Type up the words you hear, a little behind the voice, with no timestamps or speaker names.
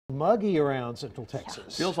Muggy around Central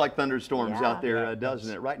Texas. Feels like thunderstorms out there, Yeah,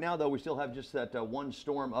 doesn't it? Right now, though, we still have just that one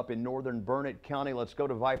storm up in northern Burnett County. Let's go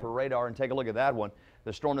to Viper radar and take a look at that one.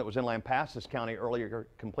 The storm that was in Lampasas County earlier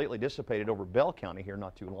completely dissipated over Bell County here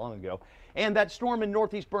not too long ago. And that storm in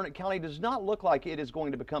northeast Burnett County does not look like it is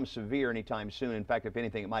going to become severe anytime soon. In fact, if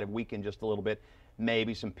anything, it might have weakened just a little bit.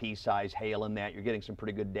 Maybe some pea-sized hail in that. You're getting some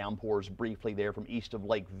pretty good downpours briefly there from east of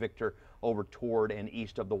Lake Victor over toward and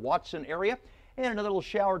east of the Watson area. And another little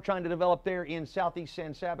shower trying to develop there in southeast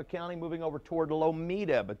San Saba County, moving over toward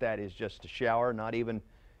Lomita, but that is just a shower, not even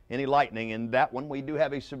any lightning. And that one, we do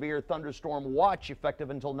have a severe thunderstorm watch effective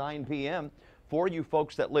until 9 p.m. for you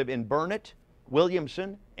folks that live in Burnett,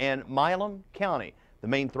 Williamson, and Milam County. The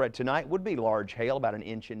main threat tonight would be large hail, about an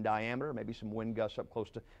inch in diameter, maybe some wind gusts up close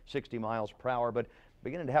to 60 miles per hour, but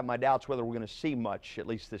beginning to have my doubts whether we're going to see much, at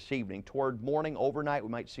least this evening. Toward morning, overnight, we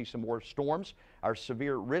might see some more storms. Our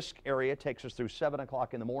severe risk area takes us through 7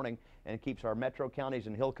 o'clock in the morning and keeps our metro counties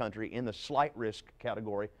and hill country in the slight risk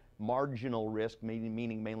category. Marginal risk,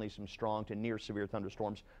 meaning mainly some strong to near severe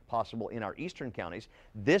thunderstorms possible in our eastern counties.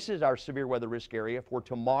 This is our severe weather risk area for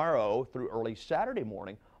tomorrow through early Saturday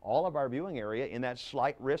morning. All of our viewing area in that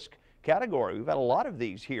slight risk category. We've had a lot of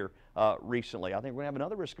these here recently. I think we're going to have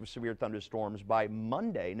another risk of severe thunderstorms by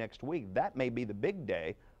Monday next week. That may be the big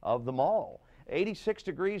day of them all. 86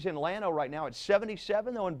 degrees in Llano right now. It's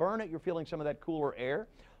 77 though in Burnett. You're feeling some of that cooler air.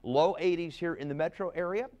 Low 80s here in the metro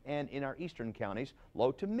area and in our eastern counties.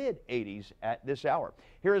 Low to mid 80s at this hour.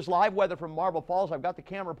 Here is live weather from Marble Falls. I've got the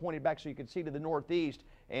camera pointed back so you can see to the northeast,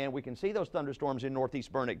 and we can see those thunderstorms in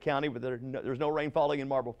northeast Burnett County, but there's no rain falling in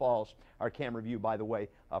Marble Falls. Our camera view, by the way,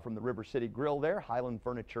 from the River City Grill there. Highland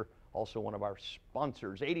Furniture, also one of our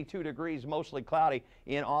sponsors. 82 degrees, mostly cloudy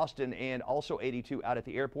in Austin, and also 82 out at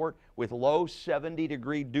the airport with low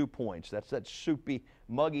 70-degree dew points. That's that soupy,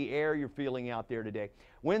 muggy air you're feeling out there today.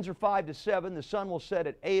 Winds are 5 to 7. The sun will set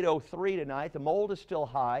at 8:03 tonight. The mold is still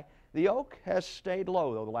high. The oak has stayed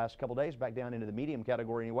low, though, the last couple days, back down into the medium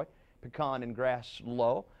category anyway. Pecan and grass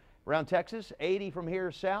low. Around Texas, 80 from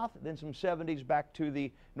here south, then some 70s back to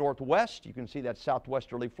the northwest. You can see that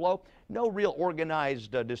southwesterly flow. No real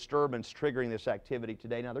organized disturbance triggering this activity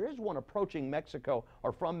today. Now, there is one approaching Mexico,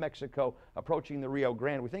 or from Mexico, approaching the Rio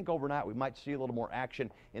Grande. We think overnight we might see a little more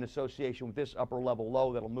action in association with this upper level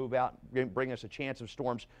low that'll move out, bring us a chance of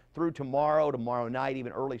storms through tomorrow night,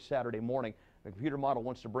 even early Saturday morning. The computer model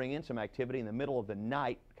wants to bring in some activity in the middle of the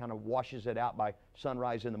night, kind of washes it out by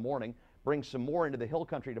sunrise in the morning. Brings some more into the hill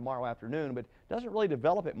country tomorrow afternoon, but doesn't really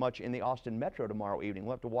develop it much in the Austin metro tomorrow evening.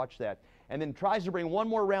 We'll have to watch that. And then tries to bring one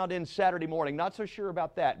more round in Saturday morning. Not so sure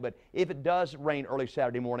about that, but if it does rain early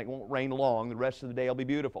Saturday morning, it won't rain long. The rest of the day will be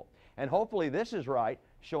beautiful. And hopefully this is right,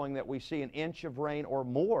 showing that we see an inch of rain or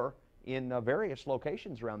more in various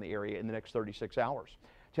locations around the area in the next 36 hours.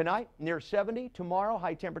 Tonight, near 70. Tomorrow,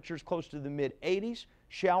 high temperatures close to the mid-80s.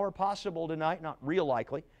 Shower possible tonight, not real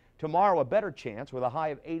likely. Tomorrow, a better chance with a high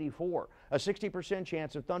of 84. A 60%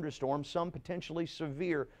 chance of thunderstorms, some potentially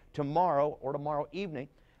severe tomorrow or tomorrow evening.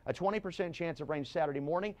 A 20% chance of rain Saturday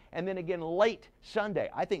morning, and then again late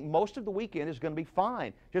Sunday. I think most of the weekend is going to be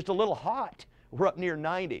fine. Just a little hot. We're up near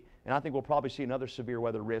 90, and I think we'll probably see another severe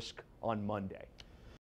weather risk on Monday.